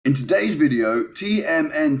In today's video,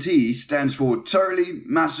 TMNT stands for Totally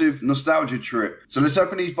Massive Nostalgia Trip. So let's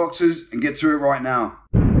open these boxes and get to it right now.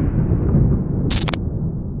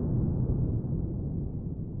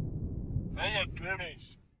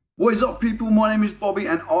 What is up, people? My name is Bobby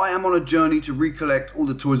and I am on a journey to recollect all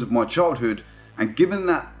the toys of my childhood. And given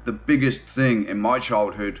that the biggest thing in my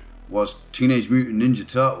childhood was Teenage Mutant Ninja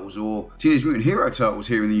Turtles or Teenage Mutant Hero Turtles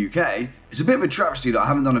here in the UK, it's a bit of a travesty that I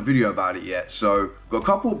haven't done a video about it yet. So I've got a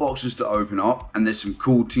couple of boxes to open up and there's some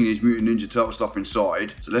cool Teenage Mutant Ninja Turtle stuff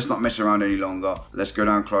inside. So let's not mess around any longer. Let's go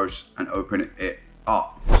down close and open it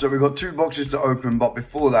up. So we've got two boxes to open, but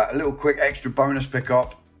before that, a little quick extra bonus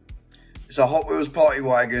pickup. It's a Hot Wheels party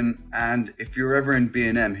wagon, and if you're ever in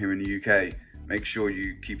B&M here in the UK, make sure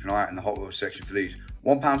you keep an eye out in the Hot Wheels section for these.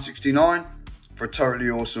 £1.69 for a totally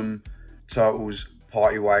awesome Turtles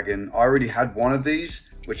party wagon. I already had one of these,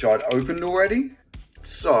 which I'd opened already.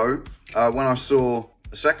 So when I saw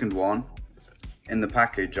the second one in the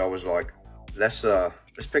package, I was like, let's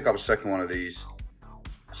pick up a second one of these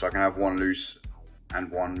so I can have one loose and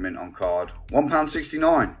one mint on card.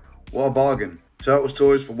 £1.69, what a bargain. Turtles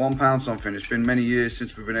toys for £1 something. It's been many years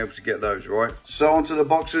since we've been able to get those, right? So onto the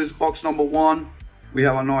boxes. Box number one, we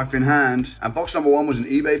have our knife in hand. And box number one was an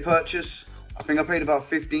eBay purchase. I think I paid about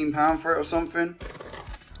 £15 for it or something.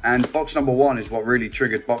 And box number one is what really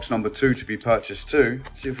triggered box number two to be purchased too.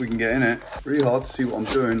 Let's see if we can get in it. Really hard to see what I'm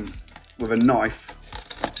doing with a knife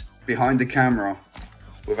behind the camera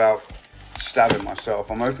without stabbing myself.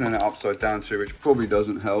 I'm opening it upside down too, which probably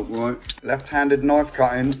doesn't help, right? Left-handed knife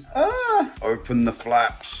cutting. Open the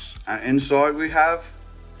flaps, and inside we have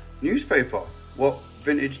newspaper. What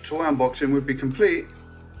vintage toy unboxing would be complete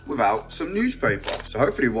without some newspaper? So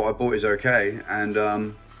hopefully what I bought is okay, and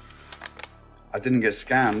I didn't get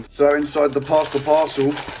scammed. So inside the parcel,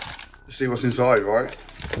 let's see what's inside, right?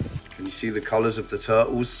 Can you see the colors of the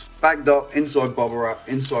turtles? Bagged up, inside bubble wrap,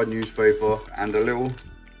 inside newspaper, and a little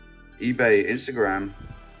eBay, Instagram,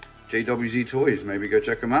 JWZ Toys. Maybe go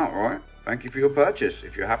check them out, right? Thank you for your purchase.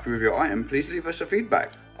 If you're happy with your item, please leave us a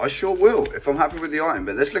feedback. I sure will if I'm happy with the item,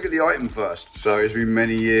 but let's look at the item first. So it's been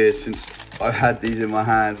many years since I've had these in my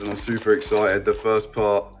hands and I'm super excited. The first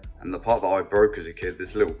part, and the part that I broke as a kid,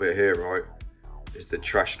 this little bit here, right, is the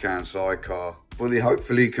trash can sidecar for the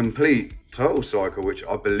hopefully complete TurtleCycle, which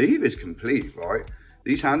I believe is complete, right?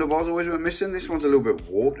 These handlebars always went missing. This one's a little bit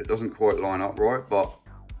warped. It doesn't quite line up right, but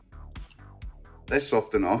they're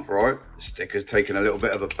soft enough, right? The stickers taking a little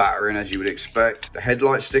bit of a battering, as you would expect. The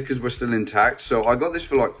headlight stickers were still intact. So I got this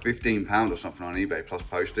for like £15 or something on eBay plus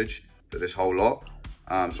postage for this whole lot.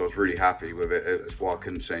 So I was really happy with it. That's why I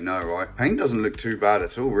couldn't say no, right? Paint doesn't look too bad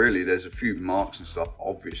at all, really. There's a few marks and stuff,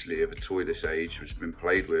 obviously, of a toy this age, which has been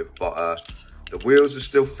played with. But the wheels are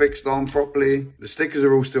still fixed on properly. The stickers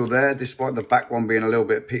are all still there, despite the back one being a little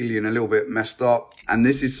bit peely and a little bit messed up. And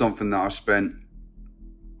this is something that I spent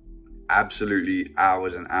absolutely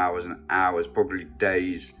hours and hours and hours, probably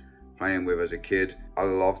days, playing with as a kid. I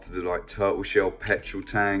loved the like turtle shell petrol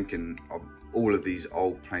tank, and all of these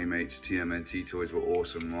old Playmates TMNT toys were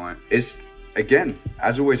awesome, right? It's, again,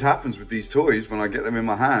 as always happens with these toys, when I get them in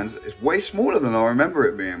my hands, it's way smaller than I remember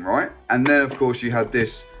it being, right? And then of course you had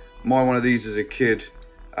this, my one of these as a kid,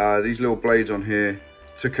 these little blades on here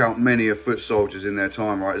took out many of foot soldiers in their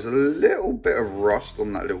time, right? There's a little bit of rust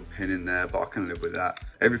on that little pin in there, but I can live with that.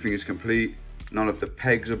 Everything is complete. None of the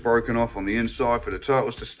pegs are broken off on the inside for the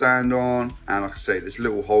turtles to stand on. And like I say, this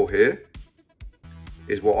little hole here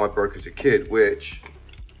is what I broke as a kid, which,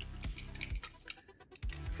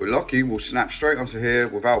 if we're lucky, will snap straight onto here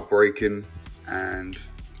without breaking, and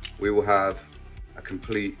we will have a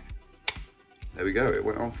complete, there we go, it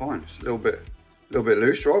went on fine. It's a little bit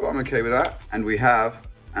loose, right? But I'm okay with that. And we have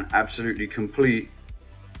an absolutely complete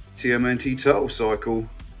TMNT TurtleCycle,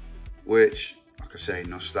 which, like I say,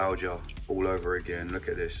 nostalgia all over again. Look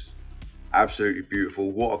at this, absolutely beautiful.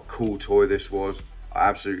 What a cool toy this was. I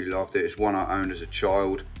absolutely loved it. It's one I owned as a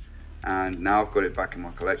child, and now I've got it back in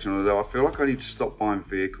my collection. Although I feel like I need to stop buying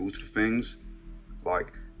vehicles for things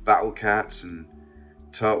like Battle Cats and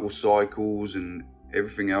TurtleCycles and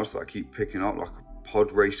everything else that I keep picking up, like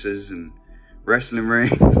pod racers and wrestling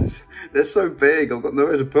rings. They're so big, I've got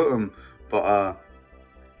nowhere to put them. But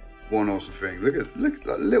one awesome thing. Look at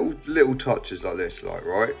like little touches like this, like,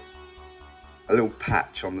 right, a little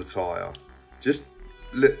patch on the tire, just,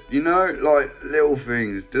 you know, like little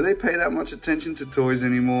things. Do they pay that much attention to toys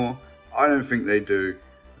anymore? I don't think they do.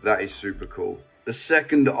 That is super cool. The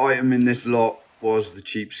second item in this lot was the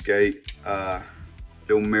CheapSkate.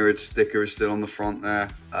 Little mirrored sticker is still on the front there.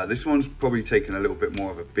 This one's probably taken a little bit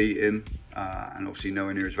more of a beating. and obviously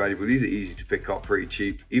nowhere near as valuable. These are easy to pick up, pretty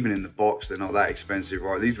cheap. Even in the box, they're not that expensive,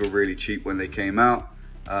 right? These were really cheap when they came out,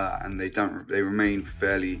 and they remain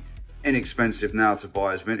fairly inexpensive now to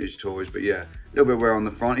buy as vintage toys. But yeah, a little bit wear on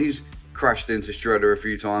the front. He's crashed into Shredder a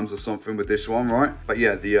few times or something with this one, right? But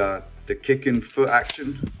yeah, the kick and foot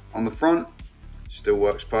action on the front still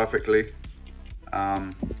works perfectly.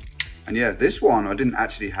 And yeah, this one I didn't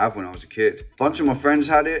actually have when I was a kid. A bunch of my friends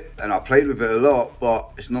had it and I played with it a lot, but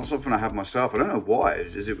it's not something I have myself. I don't know why,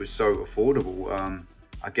 as it was so affordable.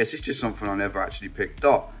 I guess it's just something I never actually picked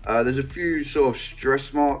up. There's a few sort of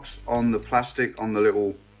stress marks on the plastic, on the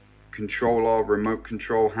little controller, remote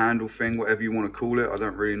control handle thing, whatever you want to call it. I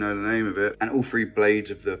don't really know the name of it. And all three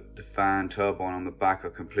blades of the fan turbine on the back are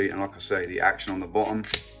complete. And like I say, the action on the bottom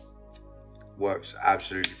works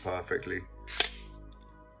absolutely perfectly.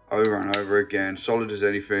 Over and over again, solid as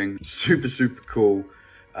anything, super, super cool.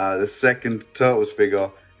 The second Turtles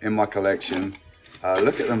figure in my collection.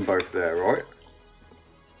 Look at them both there, right?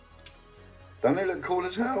 Don't they look cool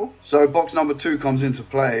as hell? So box number 2 comes into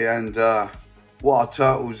play, and what are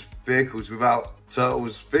Turtles vehicles without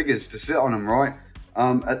Turtles figures to sit on them, right?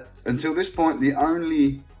 Until this point, the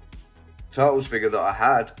only Turtles figure that I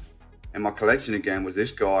had in my collection again was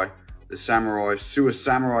this guy, the Samurai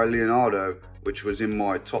Leonardo, which was in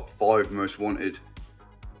my top 5 most wanted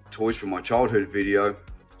toys from my childhood video.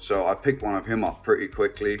 So I picked one of him up pretty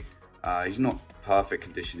quickly. He's not perfect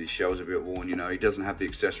condition, his shell's a bit worn, you know, he doesn't have the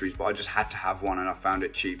accessories, but I just had to have one and I found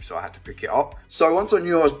it cheap, so I had to pick it up. So once I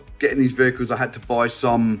knew I was getting these vehicles, I had to buy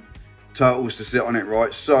some Turtles to sit on it,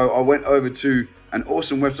 right? So I went over to an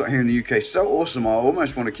awesome website here in the UK, so awesome I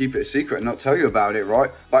almost want to keep it a secret and not tell you about it, right?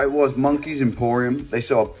 But it was Monkey's Emporium. They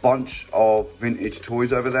sell a bunch of vintage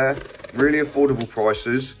toys over there, really affordable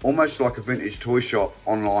prices, almost like a vintage toy shop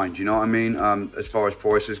online, do you know what I mean? As far as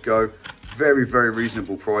prices go, very, very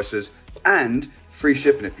reasonable prices, and free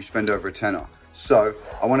shipping if you spend over a tenner. So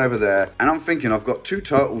I went over there and I'm thinking, I've got 2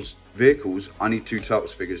 Turtles vehicles, I need 2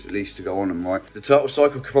 Turtles figures at least to go on them, right? The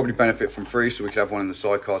TurtleCycle could probably benefit from 3, so we could have one in the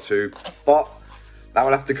sidecar too, but that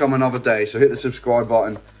will have to come another day. So hit the subscribe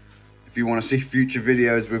button if you want to see future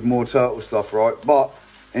videos with more Turtle stuff, right? But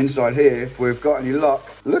inside here, if we've got any luck,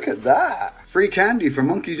 look at that. Free candy from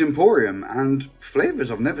Monkey's Emporium, and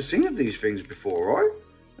flavors I've never seen of these things before, right?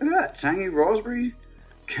 Look at that, tangy raspberry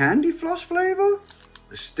candy floss flavor,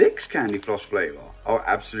 the Sticks candy floss flavor. I'll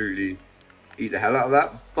absolutely eat the hell out of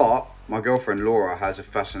that. But my girlfriend Laura has a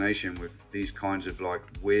fascination with these kinds of like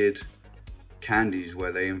weird candies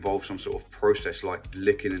where they involve some sort of process like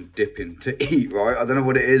licking and dipping to eat, right? I don't know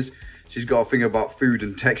what it is. She's got a thing about food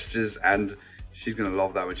and textures, and she's gonna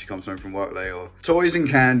love that when she comes home from work later. Toys and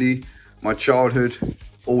candy, my childhood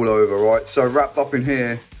all over, right? So wrapped up in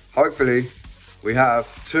here, hopefully we have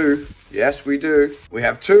 2, yes we do, we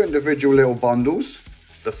have 2 individual little bundles.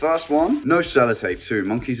 The first one, no sellotape too,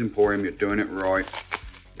 Monkey's Emporium, you're doing it right.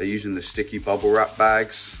 They're using the sticky bubble wrap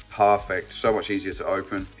bags. Perfect, so much easier to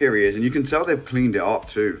open. Here he is, and you can tell they've cleaned it up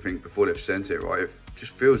too, I think, before they've sent it, right? It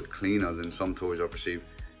just feels cleaner than some toys I've received.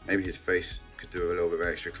 Maybe his face could do a little bit of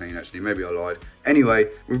extra clean, actually. Maybe I lied. Anyway,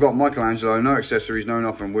 we've got Michelangelo, no accessories, no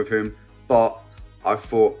nothing with him, but I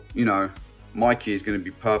thought, you know, Mikey is going to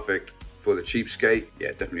be perfect for the CheapSkate. Yeah,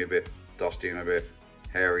 definitely a bit dusty and a bit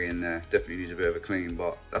hairy in there. Definitely needs a bit of a clean,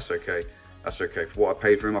 but that's okay. That's okay. For what I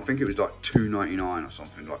paid for him, I think it was like $2.99 or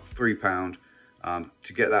something, like £3.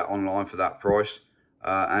 To get that online for that price,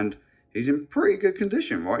 and he's in pretty good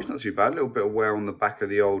condition, right? It's not too bad. A little bit of wear on the back of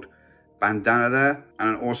the old bandana there, and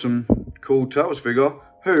an awesome cool Turtles figure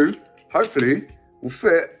who hopefully will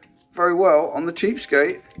fit very well on the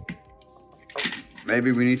CheapSkate.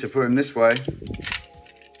 Maybe we need to put him this way.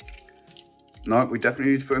 No, we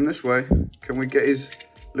definitely need to put him this way. Can we get his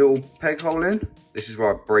little peg hole in? This is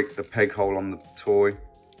where I break the peg hole on the toy.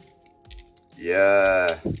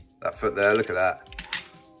 Yeah, that foot there, look at that.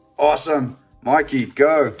 Awesome. Mikey,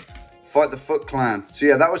 go. Fight the Foot Clan. So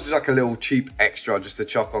yeah, that was just like a little cheap extra just to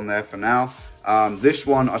chuck on there for now. This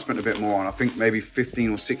one I spent a bit more on. I think maybe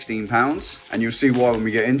 15 or 16 pounds. And you'll see why when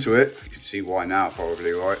we get into it. You can see why now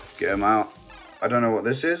probably, right? Get them out. I don't know what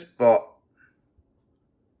this is, but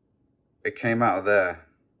it came out of there.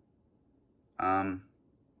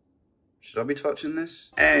 Should I be touching this?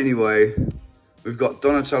 Anyway, we've got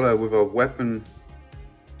Donatello with a weapon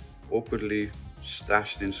awkwardly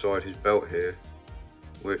stashed inside his belt here,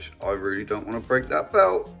 which I really don't want to break that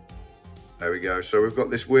belt. There we go. So we've got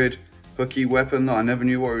this weird hooky weapon that I never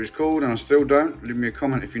knew what it was called, and I still don't. Leave me a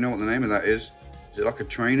comment if you know what the name of that is. Is it like a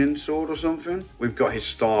training sword or something? We've got his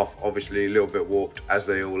staff, obviously a little bit warped, as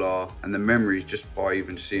they all are, and the memories just by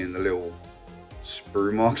even seeing the little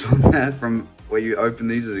sprue marks on there from where you open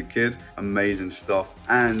these as a kid. Amazing stuff.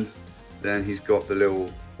 And then he's got the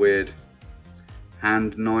little weird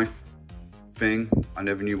hand knife thing. I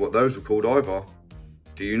never knew what those were called either.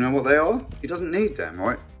 Do you know what they are? He doesn't need them,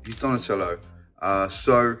 right? He's Donatello.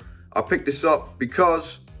 So I picked this up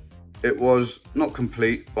because it was not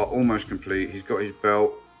complete, but almost complete. He's got his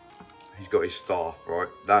belt, he's got his staff, right?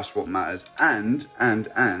 That's what matters. And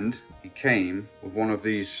he came with one of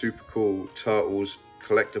these super cool Turtles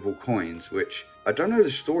collectible coins, which I don't know the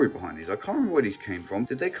story behind these. I can't remember where these came from.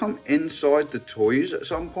 Did they come inside the toys at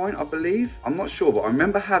some point, I believe? I'm not sure, but I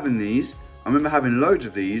remember having these. I remember having loads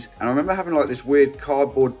of these, and I remember having like this weird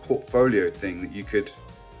cardboard portfolio thing that you could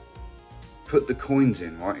put the coins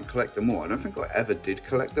in, right, and collect them all. I don't think I ever did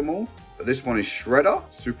collect them all, but this one is Shredder.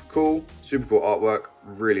 Super cool artwork.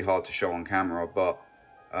 Really hard to show on camera, but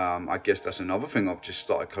I guess that's another thing I've just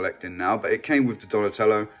started collecting now. But it came with the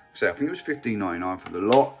Donatello. So I think it was $15.99 for the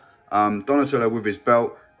lot. Donatello with his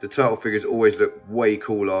belt. The turtle figures always look way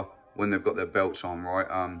cooler when they've got their belts on,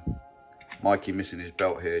 right? Mikey missing his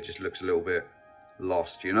belt here just looks a little bit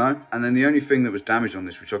lost, you know? And then the only thing that was damaged on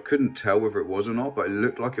this, which I couldn't tell whether it was or not, but it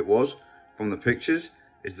looked like it was from the pictures,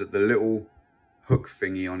 is that the little hook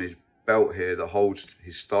thingy on his belt here that holds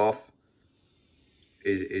his staff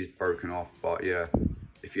is broken off. But yeah,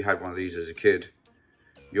 if you had one of these as a kid,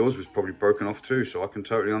 yours was probably broken off too, so I can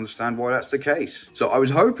totally understand why that's the case. So I was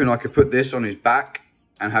hoping I could put this on his back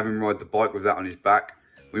and have him ride the bike with that on his back.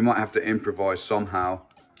 We might have to improvise somehow,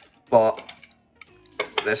 but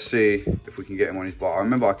let's see if we can get him on his bike. I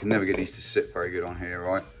remember I could never get these to sit very good on here,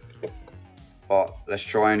 right? But let's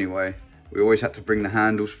try anyway. We always had to bring the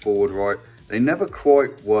handles forward, right? They never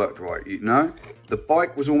quite worked right, you know? The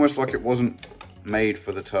bike was almost like it wasn't made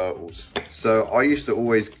for the turtles. So I used to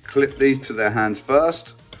always clip these to their hands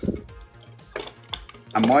first.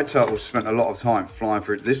 And my turtles spent a lot of time flying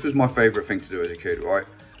through. This was my favorite thing to do as a kid, right?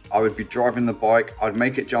 I would be driving the bike, I'd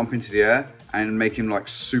make it jump into the air and make him like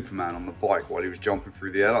Superman on the bike while he was jumping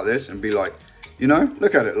through the air like this, and be like, you know,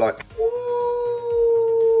 look at it like,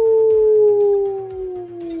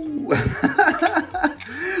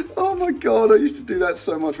 oh my God, I used to do that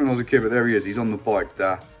so much when I was a kid. But there he is, he's on the bike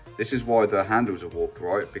there. This is why the handles are warped,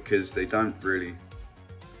 right? Because they don't really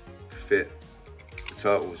fit the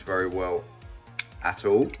turtles very well at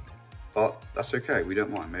all. But that's okay, we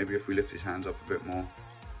don't mind. Maybe if we lift his hands up a bit more.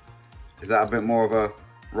 Is that a bit more of a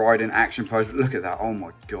riding action pose? But look at that, oh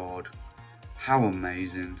my God. How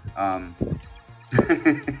amazing. I'm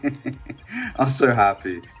so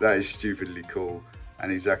happy. That is stupidly cool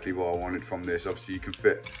and exactly what I wanted from this. Obviously you can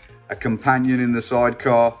fit a companion in the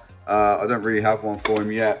sidecar. I don't really have one for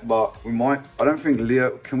him yet, but we might. I don't think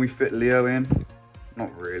Leo, can we fit Leo in?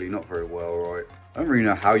 Not really, not very well, right? I don't really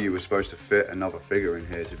know how you were supposed to fit another figure in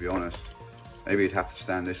here, to be honest. Maybe he'd have to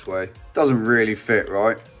stand this way. Doesn't really fit,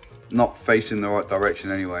 right? Not facing the right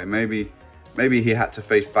direction anyway. Maybe he had to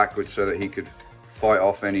face backwards so that he could fight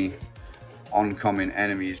off any oncoming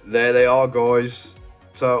enemies. There they are, guys.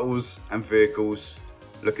 Turtles and vehicles.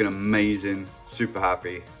 Looking amazing. Super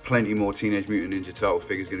happy. Plenty more Teenage Mutant Ninja Turtle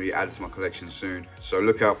figures going to be added to my collection soon. So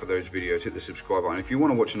look out for those videos. Hit the subscribe button. If you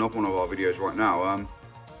want to watch another one of our videos right now,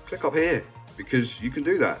 click up here, because you can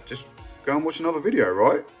do that. Just go and watch another video,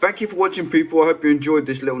 right? Thank you for watching, people. I hope you enjoyed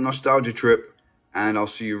this little nostalgia trip, and I'll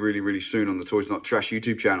see you really, really soon on the Toys Not Trash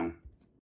YouTube channel.